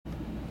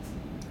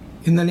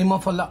In the name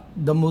of Allah,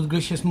 the most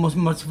gracious, most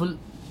merciful,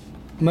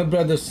 my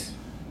brothers,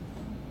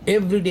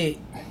 every day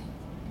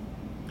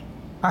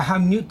I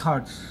have new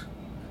thoughts,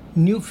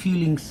 new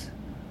feelings,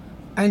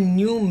 and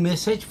new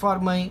message for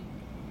my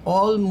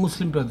all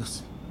Muslim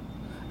brothers.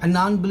 And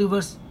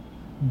non-believers,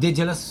 they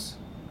jealous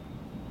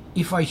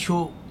if I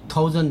show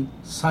 1,000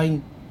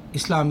 sign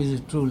Islam is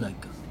true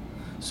like.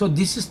 So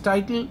this is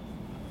title.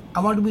 I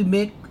want to be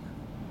make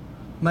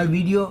my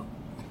video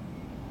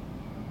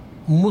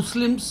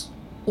Muslims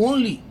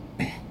only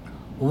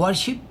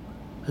worship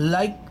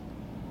like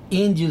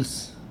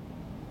angels,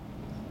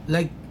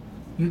 like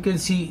you can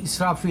see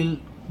Israfil,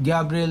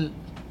 Gabriel,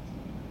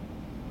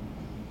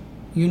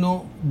 you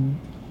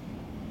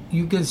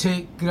can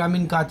say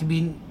Kiramin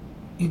Katibin,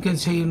 you can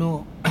say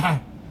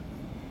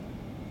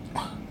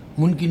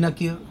Munki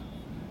Nakir,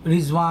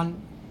 Rizwan,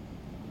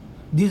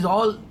 these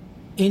all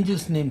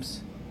angels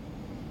names.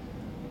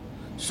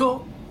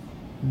 So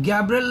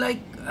Gabriel like,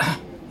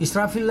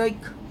 Israfil like,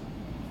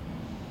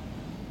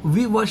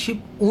 we worship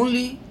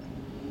only.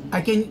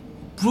 I can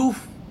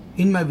prove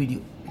in my video.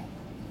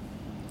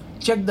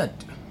 Check that.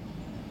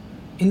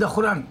 In the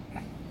Quran,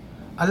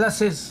 Allah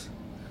says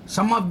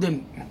some of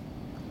them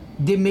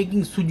they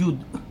making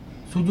sujood.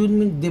 Sujood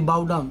means they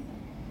bow down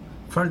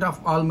front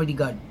of Almighty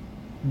God.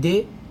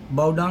 They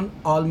bow down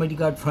Almighty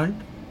God front.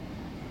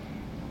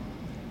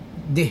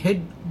 Their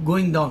head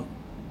going down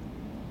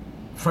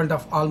front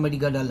of Almighty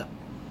God Allah.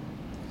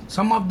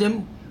 Some of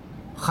them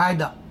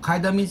qaida.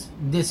 Qaida means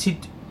they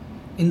sit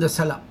in the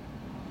salah.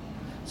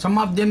 Some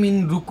of them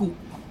in ruku.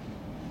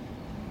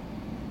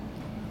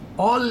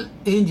 All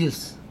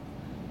angels,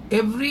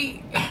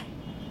 every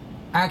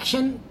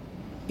action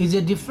is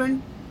a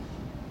different.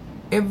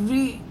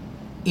 Every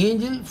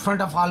angel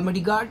front of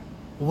Almighty God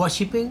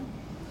worshipping,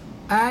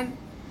 and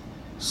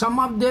some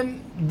of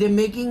them they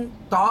making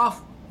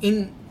tawaf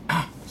in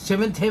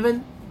seventh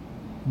heaven.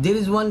 There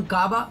is one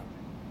Kaaba,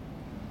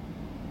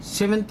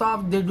 seventh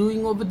tawaf they're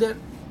doing over there.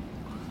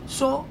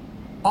 So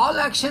all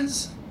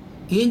actions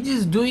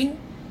angels doing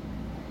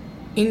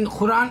in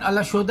Quran,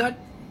 Allah show that.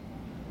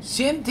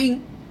 Same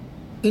thing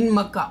in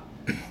Makkah.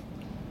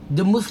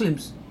 The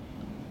Muslims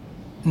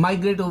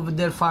migrate over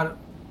there for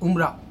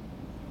Umrah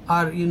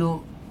or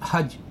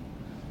Hajj.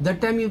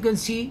 That time you can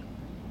see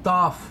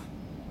tawaf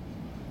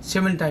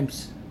 7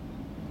 times.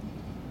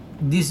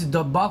 This is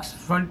the box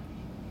front,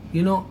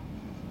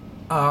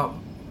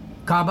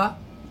 Kaaba,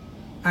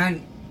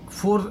 and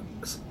 4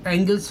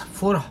 angles,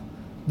 4.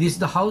 This is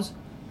the house,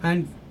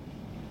 and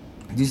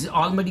this is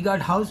Almighty God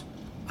house,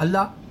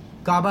 Allah,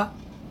 Kaaba,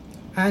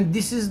 and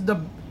this is the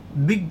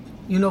big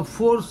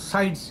 4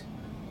 sides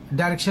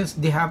directions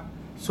they have.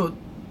 So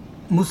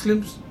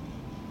Muslims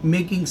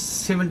making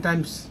 7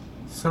 times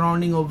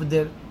surrounding over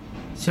there,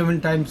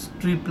 7 times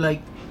trip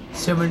like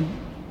 7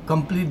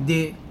 complete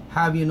they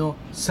have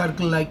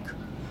circle like.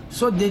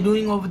 So they're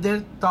doing over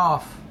there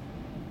tawaf.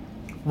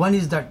 One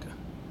is that.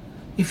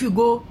 If you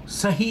go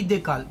Sahi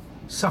they call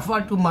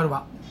Safa to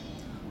Marwa,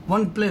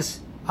 one place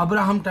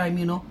Abraham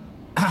time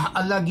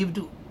Allah give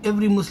to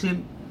every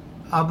Muslim.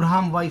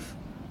 Abraham wife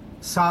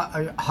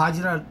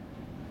Hajra,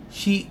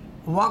 she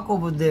walk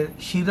over there,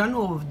 she run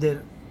over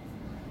there,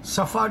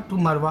 Safa to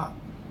Marwa.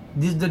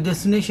 This is the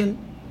destination.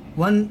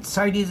 One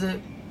side is a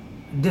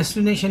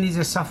destination is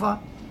a Safa,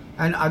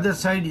 and other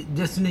side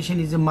destination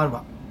is a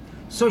Marwa.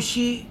 So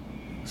she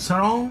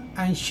surround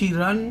and she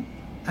run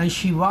and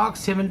she walk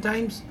 7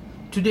 times.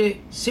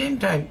 Today same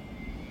time,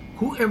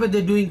 whoever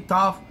they're doing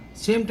tawaf,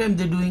 same time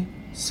they're doing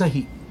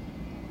Sahi.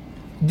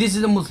 This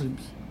is the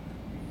Muslims.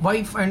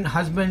 Wife and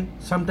husband,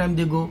 sometimes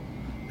they go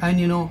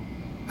and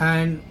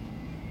and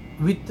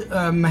with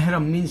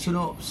mahram means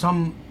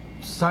some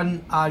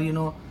son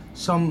or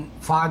some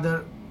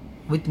father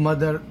with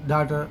mother,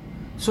 daughter.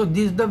 So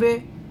this is the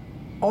way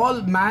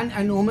all man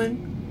and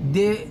woman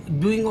they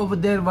doing over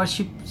their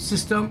worship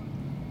system.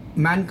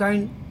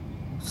 Mankind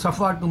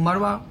Safa to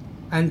Marwa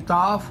and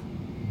tawaf.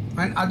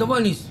 And other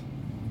one is,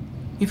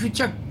 if you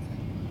check,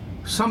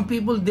 some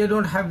people they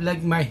don't have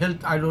like my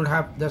health, I don't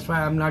have, that's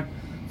why I'm not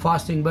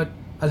fasting, but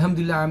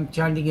Alhamdulillah I'm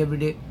chanting every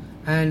day,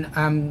 and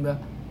I'm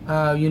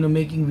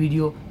making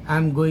video.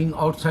 I'm going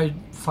outside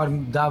for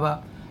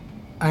dawa,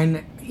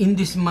 and in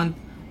this month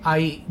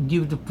I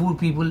give to poor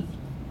people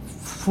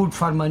food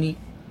for money.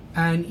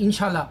 And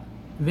inshallah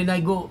when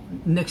I go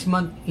next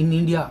month in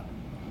India,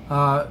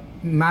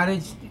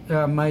 marriage,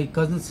 my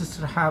cousin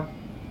sister have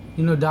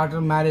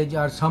daughter marriage,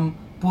 or some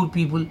poor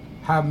people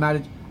have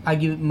marriage, I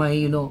give my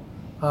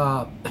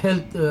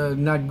health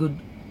not good,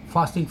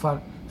 fasting for.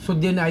 So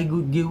then I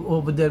give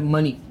over their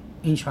money,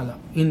 inshallah,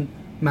 in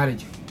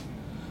marriage.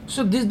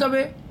 So this is the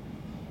way.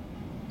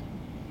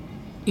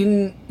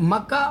 In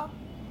Makkah,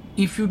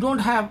 if you don't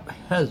have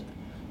health,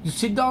 you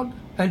sit down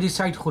and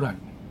recite Quran.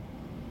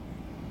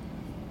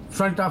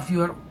 Front of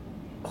your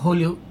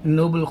holy,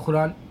 noble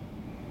Quran,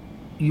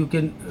 you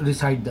can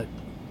recite that.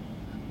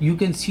 You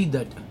can see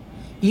that.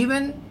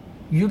 Even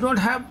you don't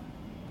have,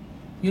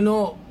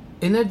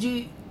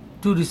 energy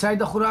to recite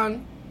the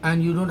Quran,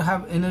 and you don't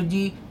have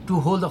energy to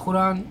hold the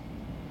Quran,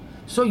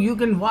 So you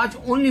can watch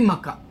only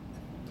Makkah.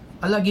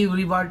 Allah give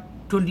reward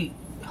 20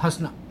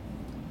 hasna,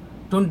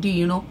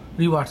 20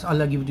 rewards.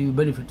 Allah give to you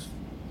benefits.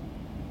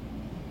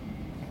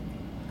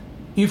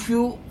 If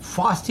you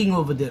fasting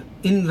over there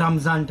in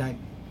Ramzan time,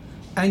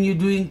 and you're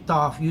doing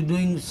tawaf, you're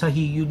doing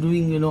sahi, you're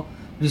doing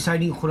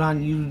reciting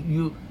Quran,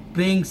 you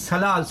praying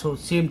salah also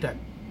same time.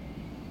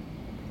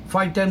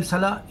 5 times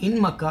salah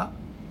in Makkah,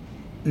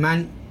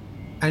 man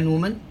and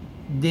woman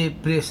they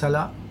pray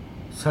salah,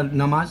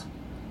 namaz.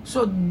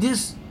 So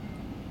this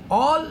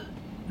all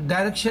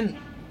direction,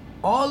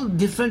 all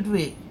different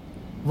way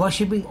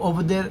worshipping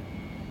over there,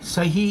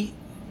 sahi,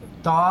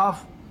 tawaf,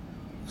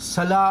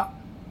 salah,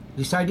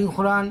 reciting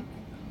Quran,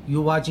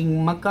 you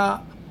watching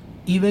Makkah,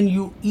 even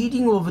you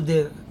eating over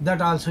there,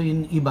 that also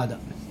in ibadah.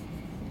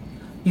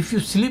 If you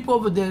sleep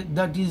over there,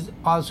 that is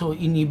also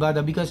in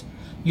ibadah, because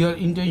your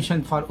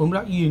intention for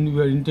umrah,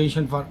 your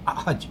intention for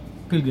hajj,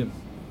 pilgrim.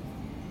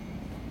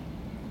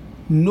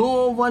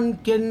 No one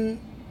can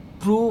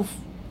prove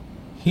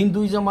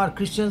Hinduism or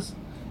Christians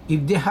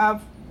if they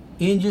have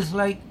angels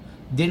like,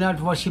 they not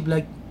worship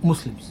like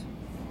Muslims.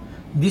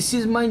 This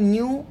is my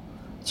new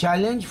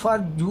challenge for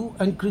Jew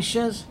and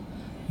Christians.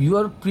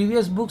 Your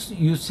previous books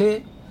you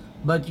say,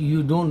 but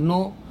you don't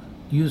know.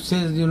 You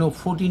say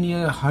 14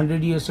 years,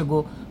 100 years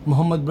ago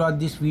Muhammad brought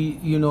this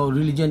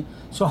religion.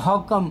 So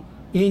how come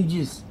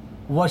angels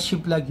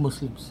worship like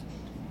Muslims?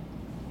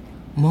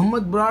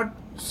 Muhammad brought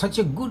such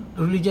a good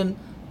religion.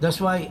 That's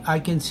why I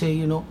can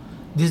say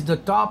this is the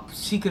top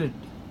secret.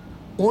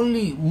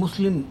 Only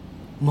Muslim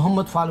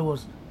Muhammad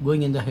followers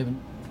going in the heaven.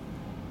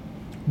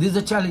 This is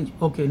the challenge.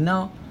 Okay,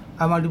 now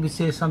I want to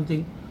say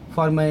something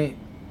for my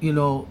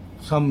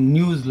some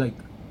news, like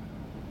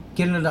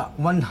Canada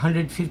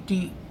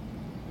 150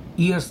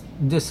 years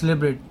they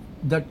celebrate.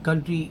 That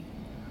country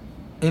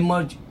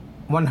emerged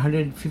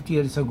 150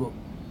 years ago.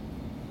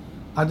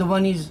 Other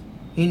one is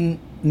in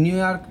New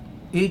York,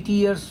 80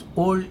 years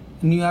old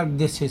New York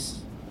this is.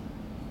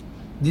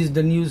 This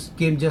the news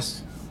came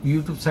just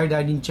YouTube side,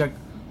 I didn't check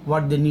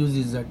what the news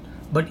is that.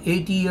 But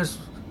 80 years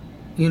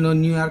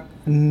New York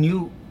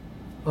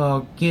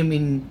came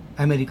in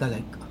America,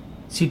 like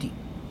city.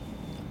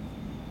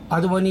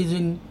 Other one is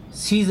in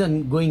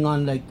season going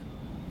on, like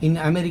in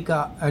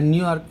America and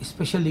New York,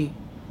 especially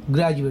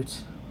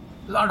graduates.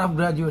 Lot of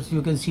graduates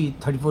you can see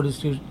 34th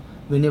Street.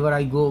 Whenever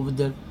I go over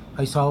there,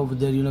 I saw over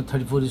there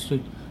 34th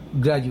Street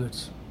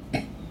graduates.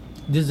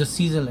 This is the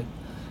season, like.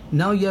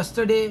 Now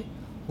yesterday,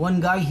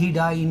 one guy he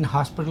died in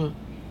hospital.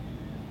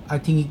 I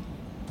think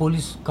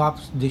police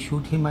cops they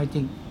shoot him. I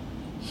think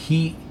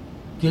he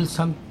killed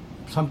some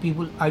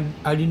people. I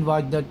didn't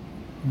watch that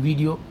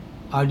video.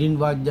 I didn't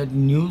watch that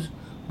news.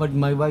 But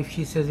my wife,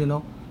 she says, in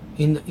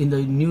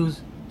the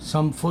news,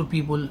 some 4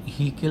 people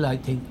he killed, I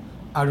think.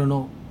 I don't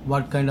know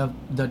what kind of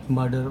that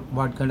murder,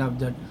 what kind of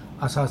that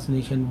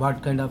assassination,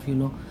 what kind of,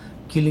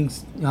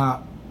 killings.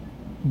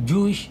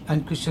 Jewish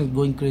and Christians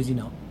going crazy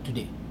now,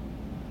 today.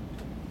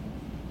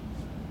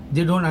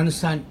 They don't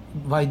understand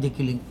why they're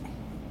killing.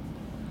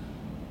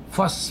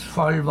 First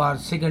World War,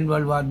 Second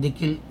World War, they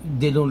kill,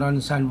 they don't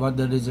understand what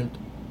the result,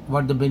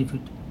 what the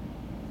benefit.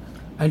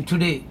 And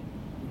today,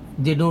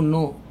 they don't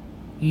know.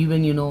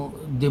 Even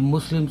the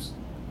Muslims,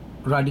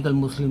 radical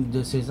Muslims,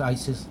 they say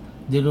ISIS,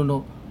 they don't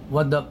know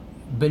what the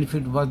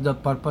benefit, what the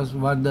purpose,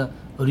 what the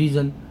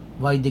reason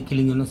why they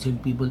killing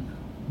innocent people.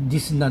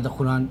 This is not the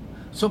Quran.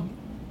 So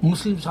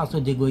Muslims also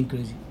they going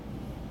crazy.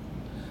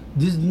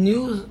 This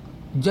news,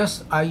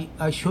 just I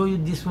show you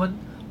this one.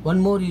 One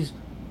more is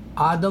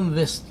Adam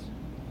West.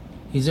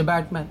 He's a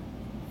Batman,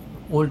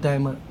 old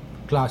timer,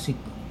 classic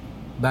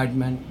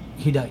Batman.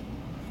 He died,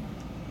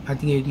 I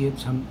think 88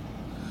 some.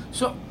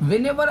 So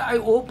whenever I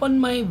open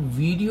my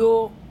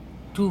video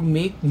to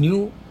make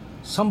new,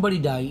 somebody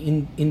die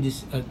in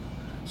this earth.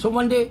 So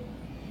one day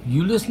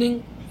you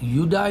listening,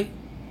 you die.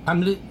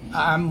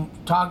 I'm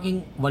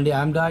talking. One day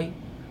I'm die.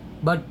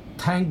 But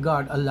thank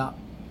God, Allah.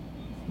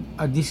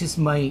 This is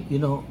my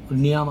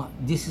niyama.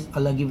 This is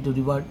Allah give to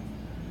reward.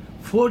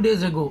 4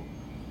 days ago,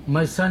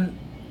 my son,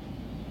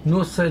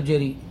 no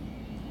surgery.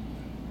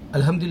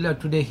 Alhamdulillah,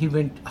 today he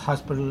went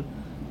hospital.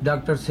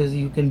 Doctor says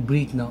you can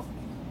breathe now,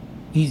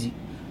 easy.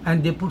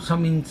 And they put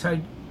some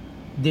inside,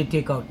 they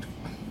take out.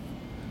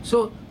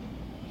 So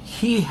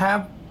he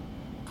have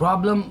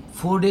problem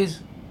 4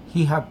 days,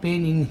 he have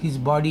pain in his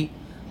body.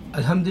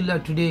 Alhamdulillah,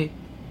 today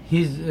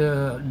his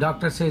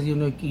doctor says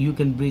you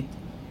can breathe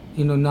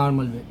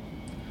normal way.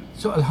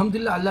 So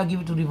Alhamdulillah, Allah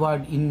give it to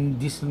reward in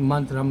this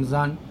month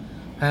Ramazan.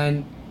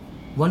 And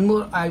one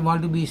more I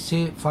want to be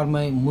say for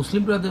my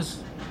Muslim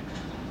brothers,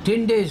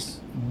 10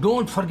 days,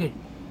 don't forget,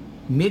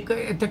 make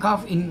a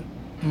itikaf in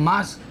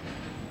mosque.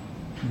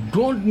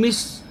 Don't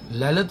miss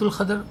Laylatul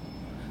Qadr.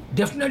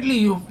 Definitely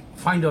you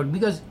find out,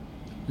 because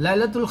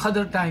Laylatul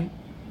Qadr time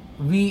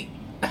we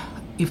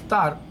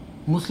iftar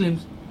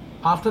Muslims,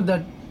 after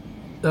that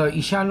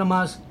Isha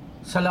namaz,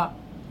 Salah,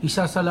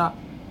 Isha Salah,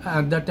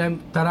 at that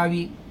time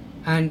Taraweeh,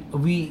 and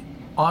we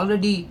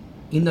already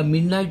in the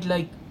midnight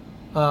like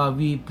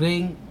we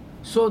praying.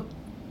 So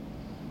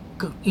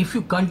if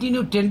you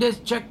continue 10 days,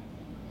 check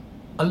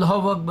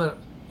Allahu Akbar,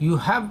 you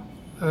have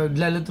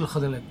Laylatul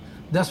Qadr.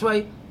 That's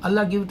why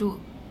Allah give to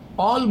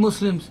all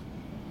Muslims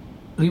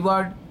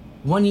reward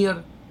 1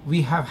 year.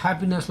 We have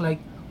happiness like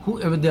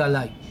whoever they are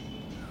alive.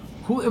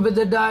 Whoever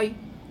they die,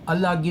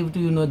 Allah give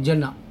to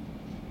Jannah,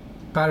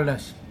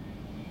 paradise.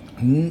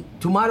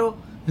 Tomorrow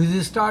he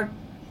will start,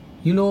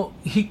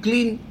 he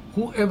clean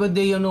whoever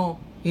they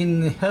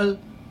in hell,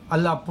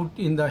 Allah put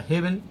in the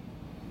heaven.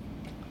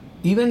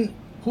 Even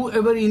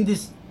whoever in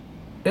this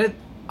earth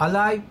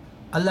alive,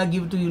 Allah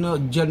give to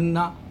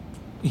Jannah.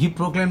 He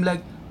proclaimed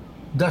like,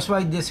 that's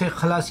why they say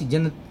Khalasi,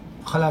 Jannat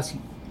Khalasi,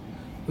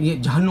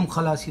 Jahannam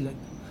Khalasi. Like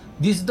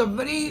this is the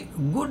very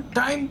good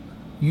time.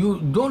 You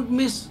don't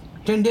miss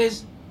 10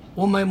 days.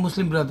 Oh my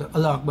Muslim brother,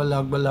 Allah Akbar, Allah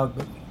Akbar, Allah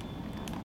Akbar.